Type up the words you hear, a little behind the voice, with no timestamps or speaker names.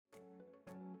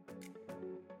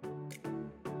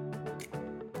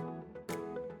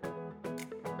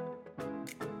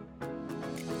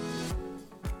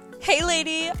Hey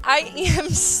lady, I am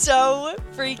so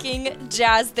freaking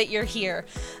jazzed that you're here.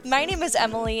 My name is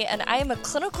Emily and I am a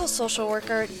clinical social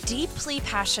worker deeply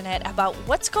passionate about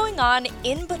what's going on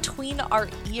in between our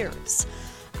ears.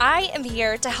 I am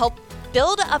here to help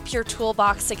build up your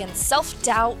toolbox against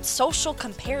self-doubt, social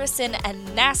comparison,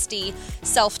 and nasty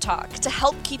self-talk to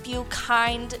help keep you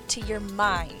kind to your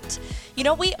mind. You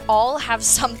know, we all have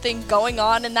something going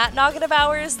on in that noggin of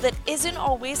ours that isn't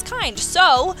always kind.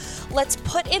 So let's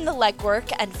put in the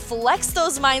legwork and flex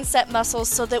those mindset muscles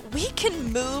so that we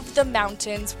can move the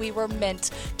mountains we were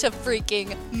meant to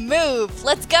freaking move.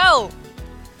 Let's go!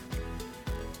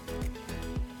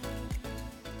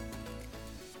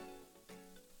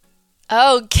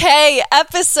 Okay,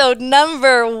 episode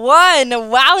number 1.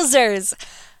 Wowzers!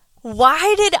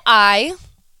 Why did I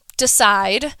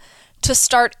decide to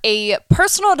start a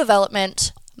personal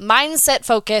development,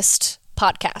 mindset-focused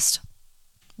podcast?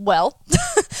 Well,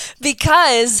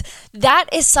 because that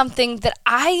is something that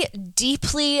I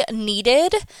deeply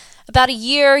needed about a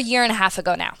year and a half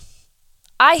ago now.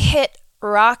 I hit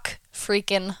rock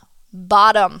freaking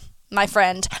bottom, my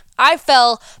friend. I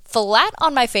fell flat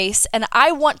on my face, and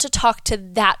I want to talk to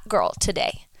that girl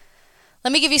today.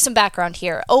 Let me give you some background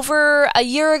here. Over a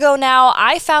year ago now,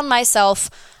 I found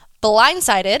myself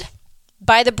blindsided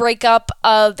by the breakup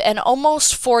of an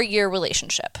almost 4-year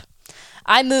relationship.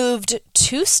 I moved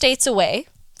 2 states away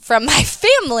from my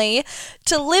family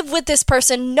to live with this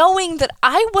person, knowing that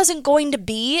I wasn't going to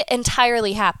be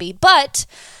entirely happy, but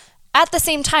at the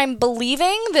same time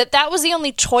believing that that was the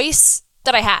only choice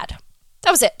that I had.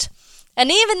 That was it.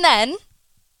 And even then,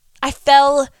 I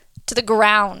fell to the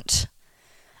ground.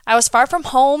 I was far from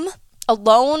home,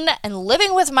 alone, and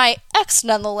living with my ex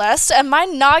nonetheless, and my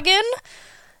noggin,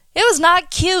 it was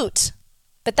not cute.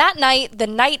 But that night, the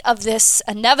night of this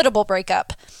inevitable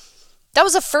breakup, that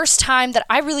was the first time that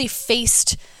I really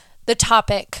faced the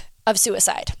topic of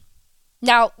suicide.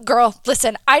 Now, girl,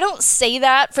 listen, I don't say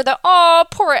that for the, oh,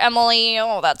 poor Emily,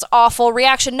 oh, that's awful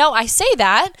reaction. No, I say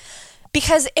that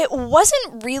because it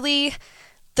wasn't really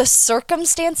the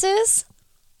circumstances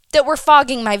that were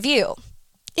fogging my view.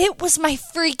 It was my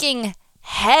freaking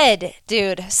head,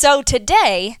 dude. So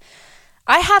today,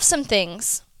 I have some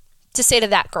things to say to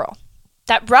that girl.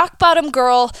 That rock bottom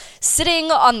girl sitting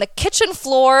on the kitchen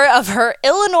floor of her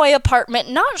Illinois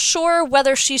apartment, not sure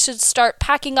whether she should start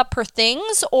packing up her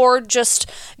things or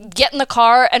just get in the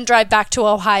car and drive back to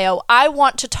Ohio. I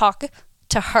want to talk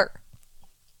to her.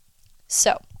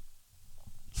 So,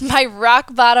 my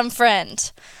rock bottom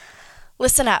friend,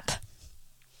 listen up.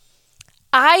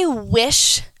 I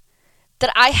wish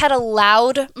that I had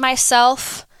allowed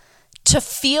myself to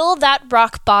feel that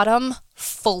rock bottom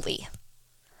fully.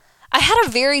 I had a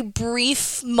very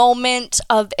brief moment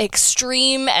of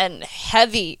extreme and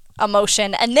heavy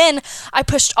emotion, and then I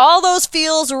pushed all those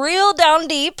feels real down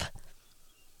deep.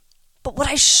 But what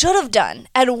I should have done,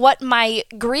 and what my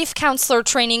grief counselor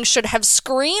training should have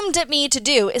screamed at me to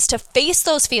do, is to face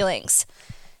those feelings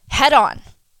head on.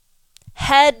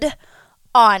 Head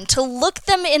on. To look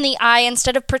them in the eye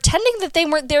instead of pretending that they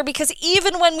weren't there, because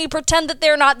even when we pretend that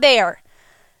they're not there,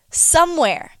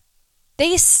 somewhere,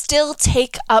 they still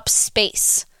take up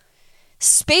space.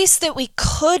 Space that we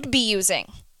could be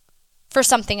using for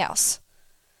something else.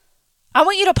 I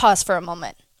want you to pause for a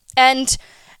moment. And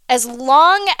as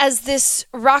long as this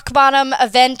rock bottom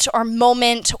event or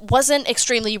moment wasn't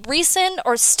extremely recent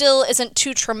or still isn't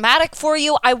too traumatic for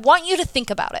you, I want you to think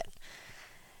about it.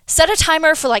 Set a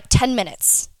timer for like 10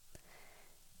 minutes.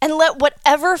 And let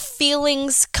whatever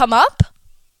feelings come up,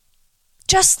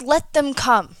 just let them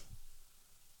come.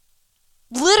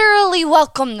 Literally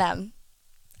welcome them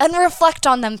and reflect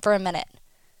on them for a minute.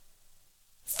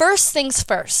 First things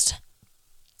first,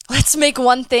 let's make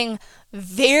one thing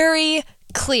very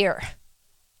clear.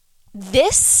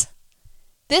 This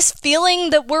feeling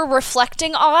that we're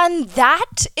reflecting on,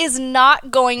 that is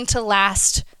not going to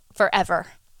last forever.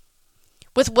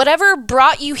 With whatever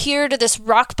brought you here to this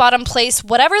rock bottom place,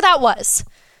 whatever that was,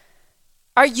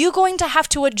 are you going to have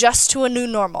to adjust to a new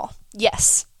normal?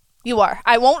 Yes. You are.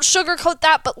 I won't sugarcoat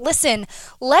that, but listen,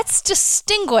 let's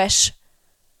distinguish.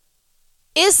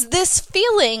 Is this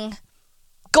feeling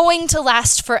going to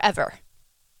last forever?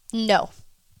 No.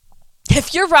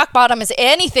 If your rock bottom is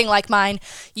anything like mine,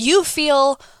 you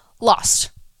feel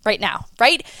lost right now,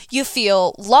 right? You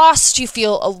feel lost, you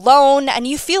feel alone, and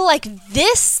you feel like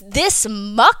this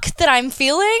muck that I'm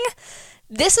feeling,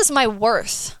 this is my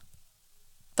worth.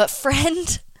 But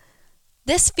friend,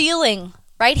 this feeling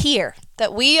right here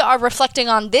that we are reflecting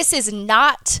on, this is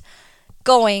not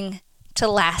going to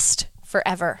last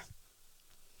forever.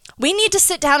 We need to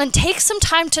sit down and take some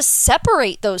time to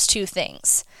separate those two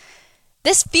things.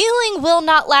 This feeling will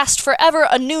not last forever.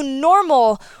 A new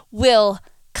normal will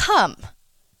come.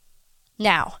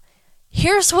 Now,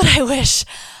 here's what I wish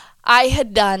I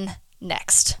had done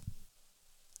next.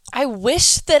 I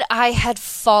wish that I had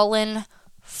fallen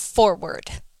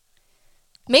forward.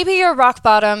 Maybe your rock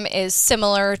bottom is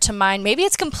similar to mine. Maybe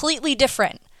it's completely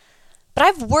different. But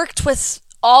I've worked with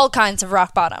all kinds of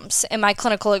rock bottoms in my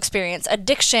clinical experience.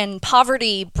 Addiction,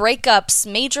 poverty,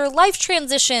 breakups, major life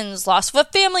transitions, loss of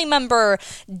a family member,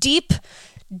 deep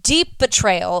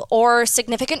betrayal, or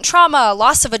significant trauma,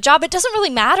 loss of a job. It doesn't really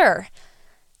matter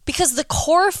because the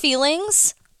core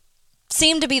feelings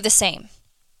seem to be the same.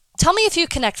 Tell me if you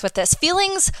connect with this.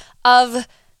 Feelings of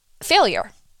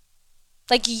failure.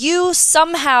 Like you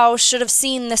somehow should have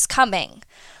seen this coming.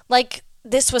 Like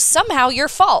this was somehow your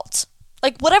fault.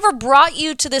 Like whatever brought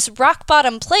you to this rock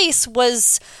bottom place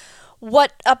was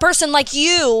what a person like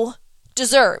you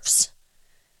deserves.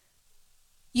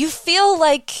 You feel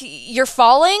like you're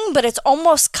falling, but it's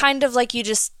almost kind of like you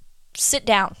just sit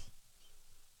down.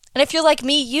 And if you're like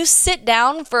me, you sit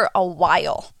down for a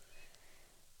while.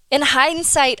 In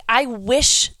hindsight, I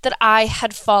wish that I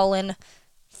had fallen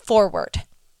forward.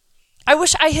 I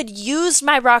wish I had used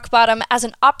my rock bottom as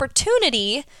an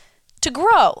opportunity to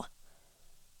grow.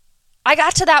 I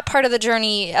got to that part of the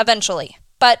journey eventually,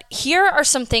 but here are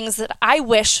some things that I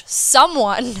wish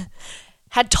someone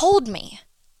had told me.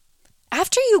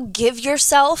 After you give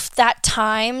yourself that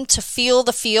time to feel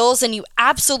the feels, and you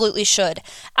absolutely should,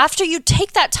 after you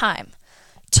take that time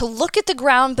to look at the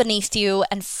ground beneath you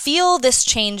and feel this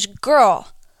change,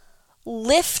 girl,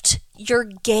 lift your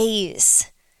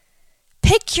gaze.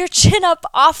 Pick your chin up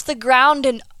off the ground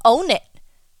and own it.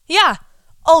 Yeah,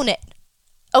 own it.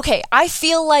 Okay, I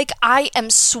feel like I am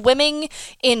swimming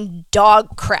in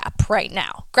dog crap right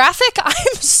now. Graphic,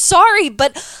 I'm sorry,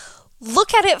 but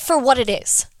look at it for what it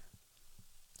is.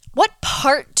 What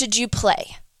part did you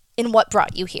play in what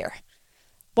brought you here?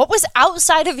 What was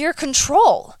outside of your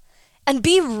control? And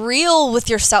be real with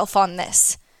yourself on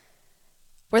this.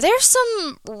 Were there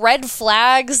some red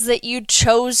flags that you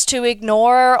chose to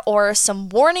ignore or some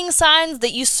warning signs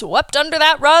that you swept under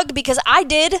that rug? Because I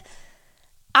did.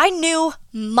 I knew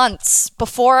months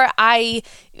before I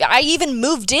even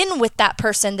moved in with that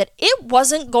person that it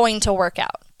wasn't going to work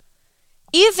out.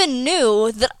 Even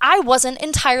knew that I wasn't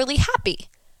entirely happy.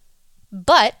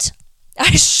 But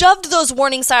I shoved those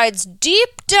warning signs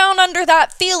deep down under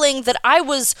that feeling that I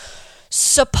was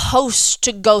supposed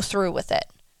to go through with it.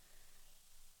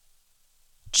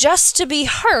 Just to be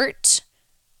hurt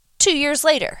 2 years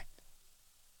later.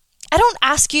 I don't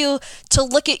ask you to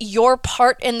look at your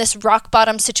part in this rock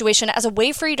bottom situation as a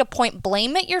way for you to point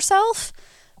blame at yourself,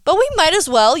 but we might as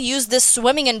well use this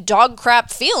swimming in dog crap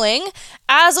feeling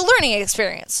as a learning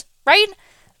experience, right?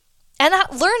 And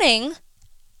that learning,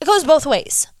 it goes both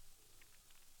ways.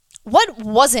 What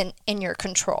wasn't in your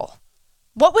control?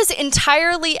 What was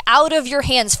entirely out of your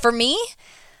hands? For me,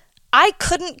 I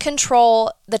couldn't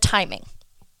control the timing.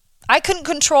 I couldn't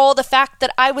control the fact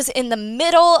that I was in the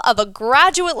middle of a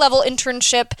graduate level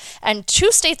internship and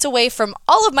 2 states away from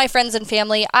all of my friends and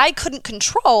family. I couldn't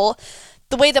control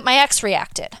the way that my ex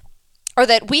reacted, or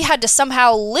that we had to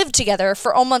somehow live together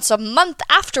for almost a month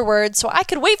afterwards so I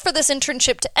could wait for this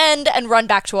internship to end and run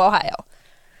back to Ohio.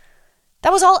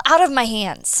 That was all out of my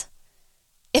hands.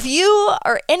 If you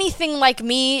are anything like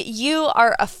me, you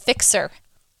are a fixer.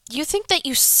 You think that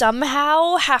you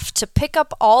somehow have to pick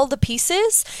up all the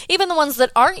pieces, even the ones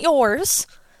that aren't yours,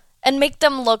 and make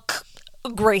them look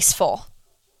graceful.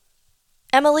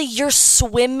 Emily, you're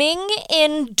swimming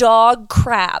in dog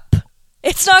crap.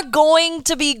 It's not going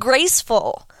to be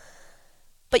graceful.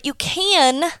 But you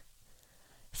can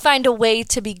find a way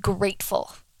to be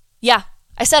grateful. Yeah,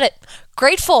 I said it.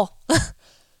 Grateful.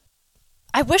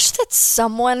 I wish that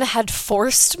someone had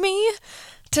forced me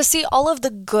to see all of the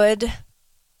good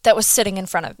that was sitting in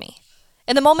front of me.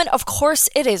 In the moment, of course,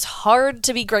 it is hard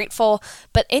to be grateful,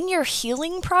 but in your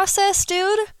healing process,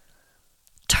 dude,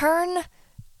 turn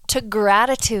to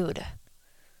gratitude.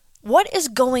 What is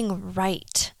going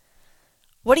right?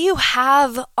 What do you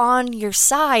have on your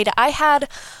side? I had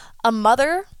a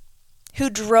mother who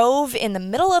drove in the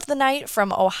middle of the night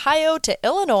from Ohio to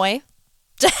Illinois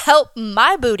to help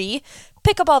my booty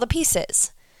pick up all the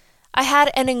pieces. I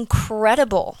had an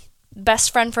incredible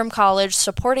best friend from college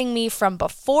supporting me from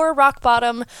before rock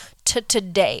bottom to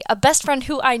today. A best friend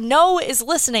who I know is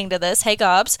listening to this, hey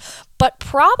Gobs, but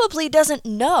probably doesn't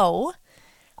know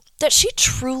that she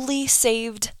truly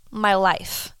saved my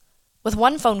life with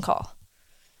one phone call.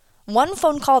 One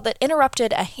phone call that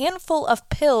interrupted a handful of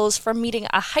pills from meeting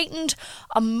a heightened,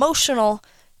 emotional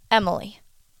Emily.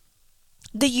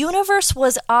 The universe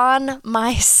was on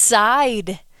my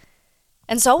side.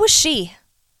 And so was she.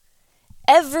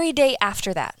 Every day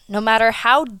after that, no matter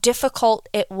how difficult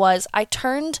it was, I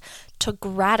turned to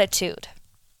gratitude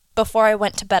before I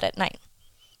went to bed at night.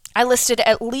 I listed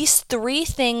at least 3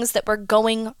 things that were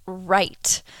going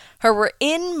right or were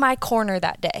in my corner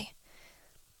that day.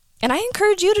 And I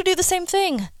encourage you to do the same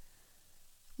thing.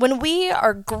 When we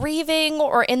are grieving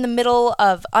or in the middle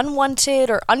of unwanted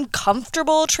or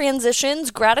uncomfortable transitions,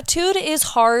 gratitude is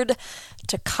hard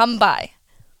to come by.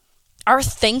 Our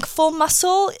thankful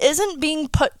muscle isn't being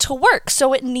put to work,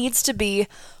 so it needs to be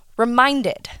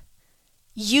reminded.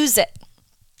 Use it.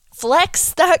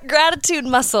 Flex that gratitude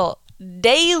muscle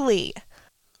daily.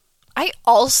 I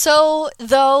also,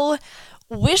 though,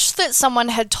 wish that someone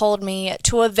had told me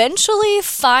to eventually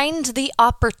find the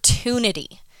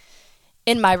opportunity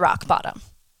in my rock bottom.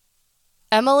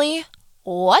 Emily,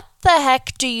 what the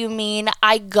heck do you mean?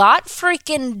 I got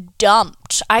freaking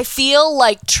dumped. I feel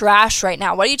like trash right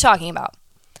now. What are you talking about?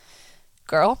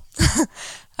 Girl,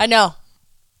 I know.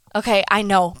 Okay, I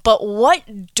know. But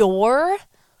what door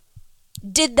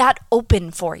did that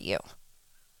open for you?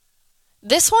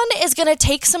 This one is going to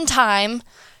take some time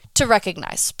to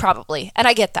recognize, probably. And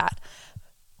I get that.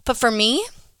 But for me,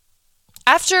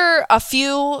 after a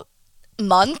few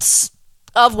months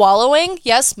of wallowing,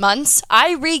 yes, months,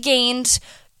 I regained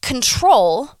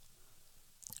control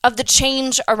of the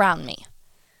change around me.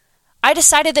 I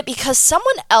decided that because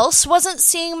someone else wasn't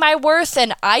seeing my worth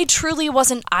and I truly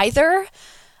wasn't either,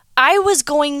 I was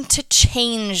going to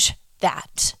change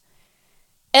that.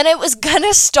 And it was going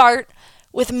to start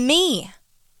with me.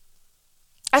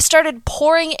 I started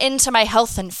pouring into my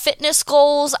health and fitness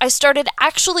goals. I started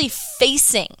actually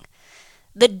facing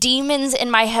the demons in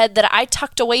my head that I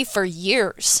tucked away for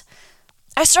years.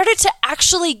 I started to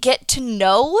actually get to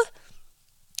know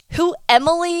who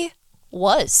Emily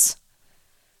was.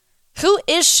 Who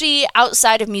is she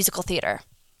outside of musical theater?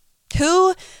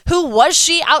 Who was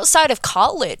she outside of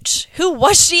college? Who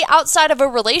was she outside of a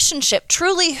relationship?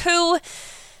 Truly, who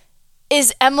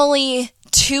is Emily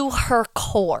to her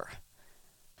core?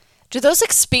 Do those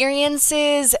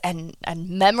experiences and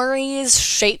memories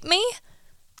shape me?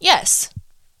 Yes.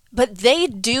 But they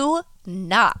do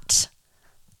not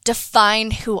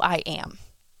define who I am.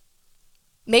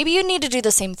 Maybe you need to do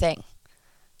the same thing.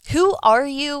 Who are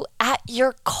you at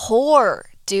your core,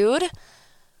 dude?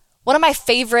 One of my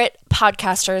favorite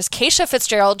podcasters, Keisha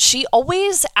Fitzgerald, she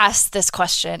always asks this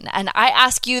question, and I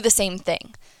ask you the same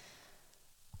thing.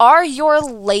 Are your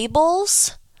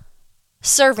labels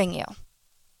serving you?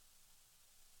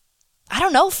 I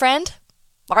don't know, friend.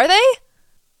 Are they?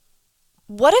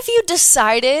 What have you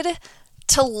decided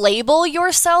to label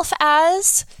yourself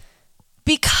as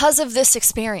because of this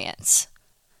experience?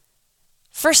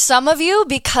 For some of you,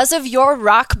 because of your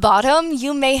rock bottom,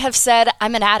 you may have said,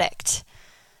 I'm an addict.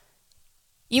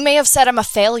 You may have said, I'm a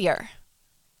failure.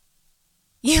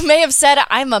 You may have said,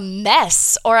 I'm a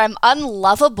mess, or I'm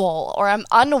unlovable, or I'm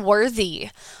unworthy,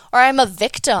 or I'm a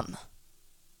victim.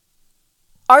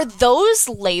 Are those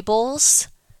labels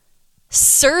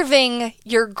serving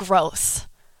your growth?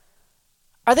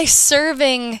 Are they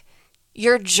serving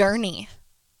your journey?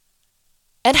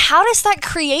 And how does that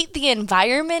create the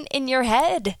environment in your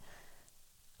head?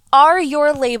 Are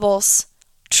your labels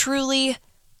truly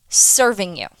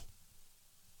serving you?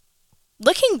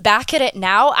 Looking back at it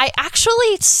now, I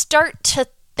actually start to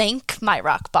thank my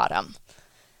rock bottom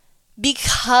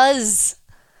because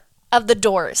of the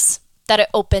doors that it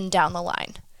opened down the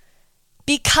line.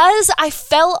 Because I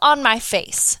fell on my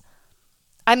face,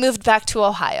 I moved back to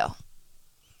Ohio.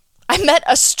 I met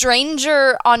a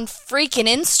stranger on freaking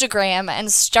Instagram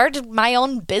and started my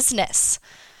own business.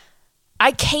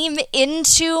 I came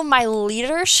into my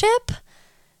leadership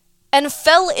and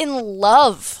fell in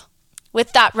love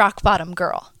with that rock bottom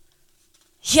girl.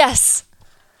 Yes,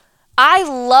 I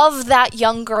love that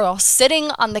young girl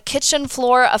sitting on the kitchen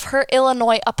floor of her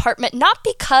Illinois apartment, not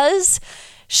because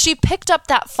she picked up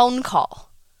that phone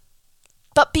call,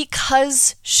 but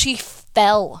because she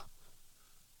fell.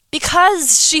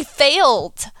 Because she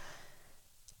failed.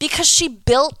 Because she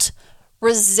built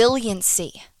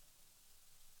resiliency.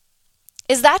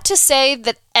 Is that to say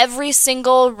that every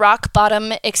single rock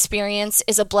bottom experience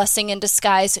is a blessing in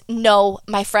disguise? No,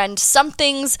 my friend. Some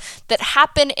things that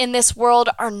happen in this world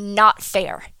are not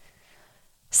fair.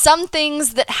 Some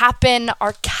things that happen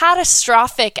are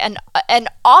catastrophic and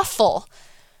awful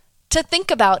to think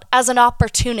about as an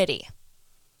opportunity.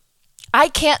 I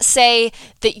can't say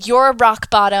that your rock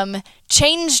bottom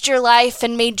changed your life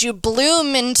and made you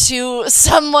bloom into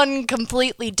someone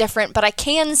completely different, but I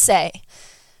can say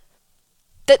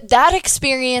that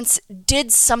experience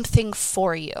did something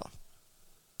for you.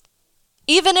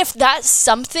 Even if that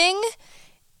something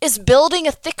is building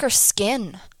a thicker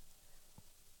skin,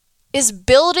 is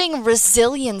building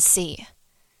resiliency,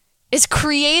 is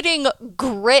creating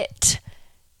grit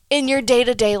in your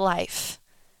day-to-day life.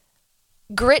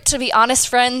 Grit, to be honest,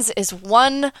 friends, is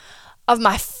one of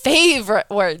my favorite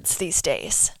words these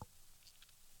days.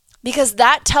 Because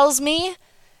that tells me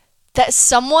that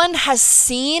someone has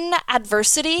seen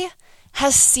adversity,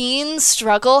 has seen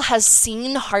struggle, has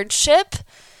seen hardship,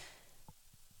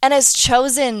 and has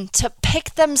chosen to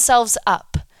pick themselves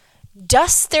up,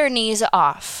 dust their knees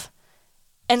off,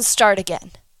 and start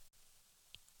again.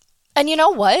 And you know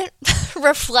what?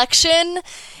 Reflection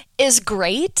is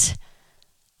great,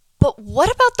 but what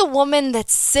about the woman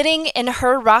that's sitting in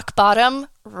her rock bottom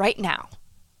right now?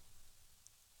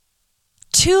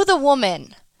 To the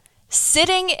woman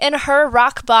sitting in her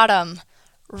rock bottom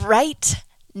right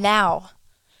now,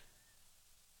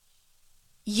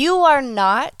 you are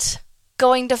not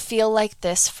going to feel like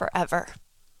this forever.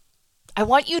 I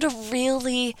want you to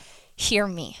really hear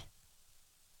me.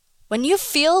 When you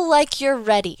feel like you're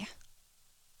ready,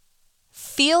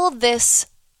 feel this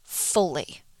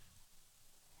fully.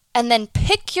 And then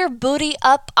pick your booty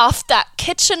up off that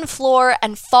kitchen floor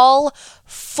and fall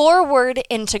forward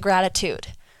into gratitude.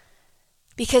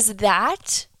 Because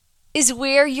that is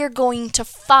where you're going to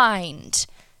find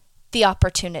the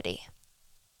opportunity.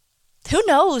 Who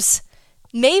knows?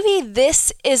 Maybe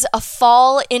this is a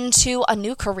fall into a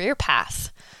new career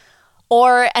path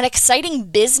or an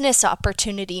exciting business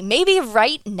opportunity. Maybe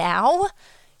right now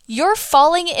you're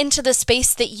falling into the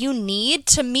space that you need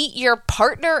to meet your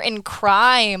partner in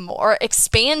crime or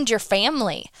expand your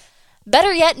family.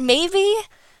 Better yet, maybe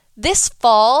this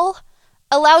fall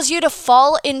allows you to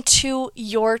fall into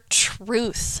your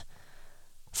truth,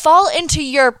 fall into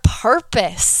your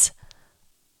purpose.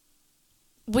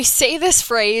 We say this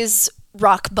phrase,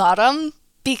 rock bottom,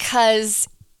 because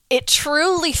it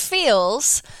truly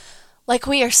feels like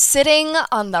we are sitting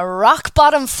on the rock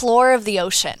bottom floor of the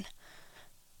ocean.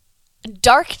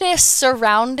 Darkness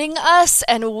surrounding us,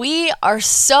 and we are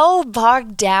so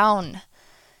bogged down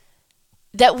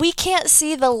that we can't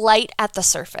see the light at the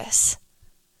surface.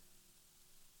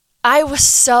 I was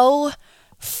so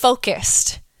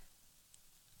focused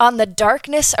on the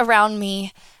darkness around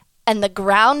me and the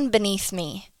ground beneath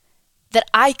me that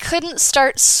I couldn't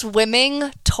start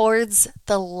swimming towards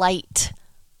the light.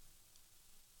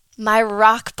 My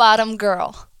rock bottom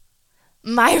girl,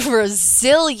 my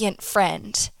resilient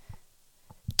friend,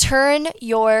 turn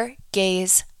your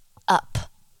gaze up.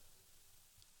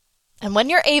 And when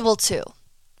you're able to,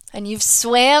 and you've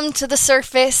swam to the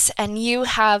surface and you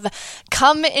have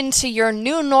come into your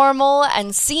new normal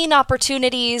and seen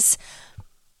opportunities,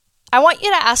 I want you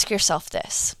to ask yourself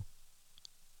this.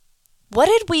 What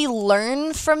did we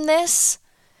learn from this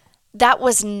that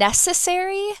was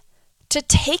necessary to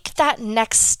take that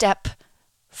next step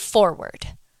forward?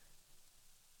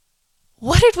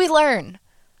 What did we learn?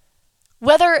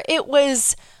 Whether it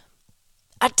was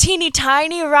a teeny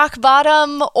tiny rock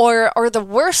bottom or the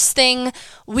worst thing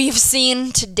we've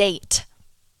seen to date.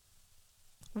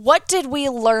 What did we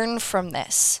learn from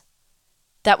this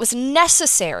that was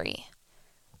necessary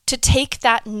to take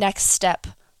that next step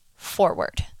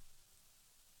forward?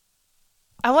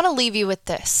 I want to leave you with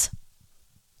this.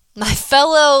 My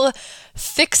fellow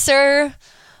fixer,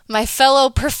 my fellow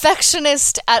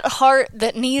perfectionist at heart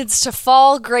that needs to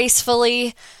fall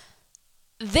gracefully,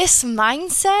 this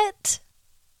mindset,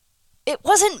 it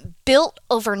wasn't built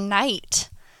overnight.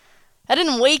 I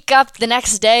didn't wake up the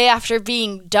next day after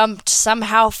being dumped,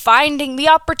 somehow finding the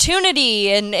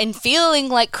opportunity and feeling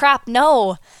like crap.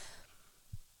 No.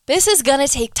 This is gonna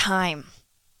take time.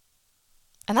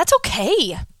 And that's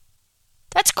okay.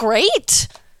 That's great.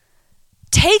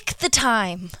 Take the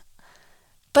time.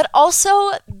 But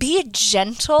also be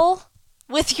gentle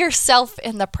with yourself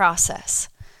in the process.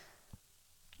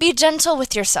 Be gentle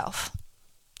with yourself.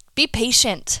 Be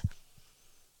patient.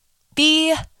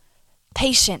 Be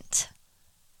patient.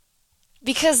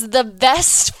 Because the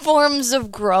best forms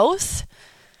of growth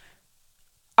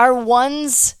are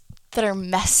ones that are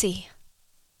messy.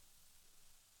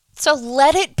 So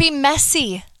let it be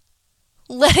messy.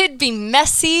 Let it be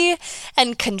messy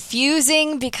and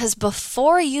confusing, because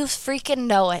before you freaking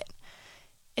know it,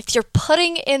 if you're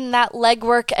putting in that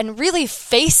legwork and really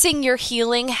facing your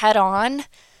healing head on,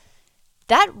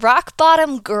 that rock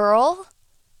bottom girl,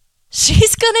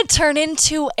 she's going to turn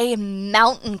into a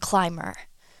mountain climber.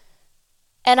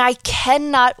 And I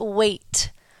cannot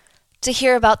wait to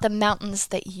hear about the mountains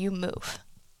that you move.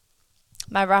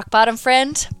 My rock bottom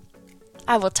friend,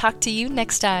 I will talk to you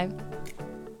next time.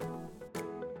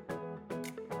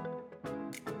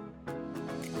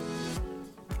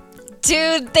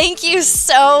 Dude, thank you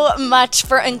so much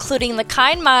for including the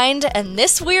kind mind and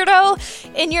this weirdo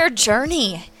in your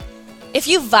journey. If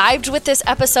you vibed with this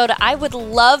episode, I would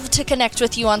love to connect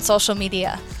with you on social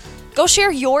media. Go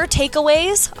share your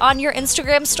takeaways on your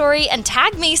Instagram story and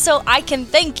tag me so I can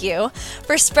thank you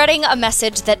for spreading a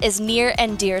message that is near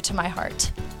and dear to my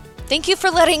heart. Thank you for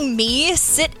letting me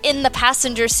sit in the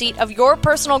passenger seat of your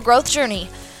personal growth journey.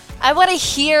 I want to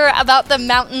hear about the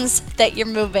mountains that you're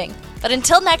moving. But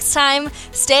until next time,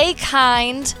 stay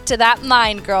kind to that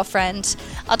mind, girlfriend.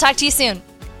 I'll talk to you soon.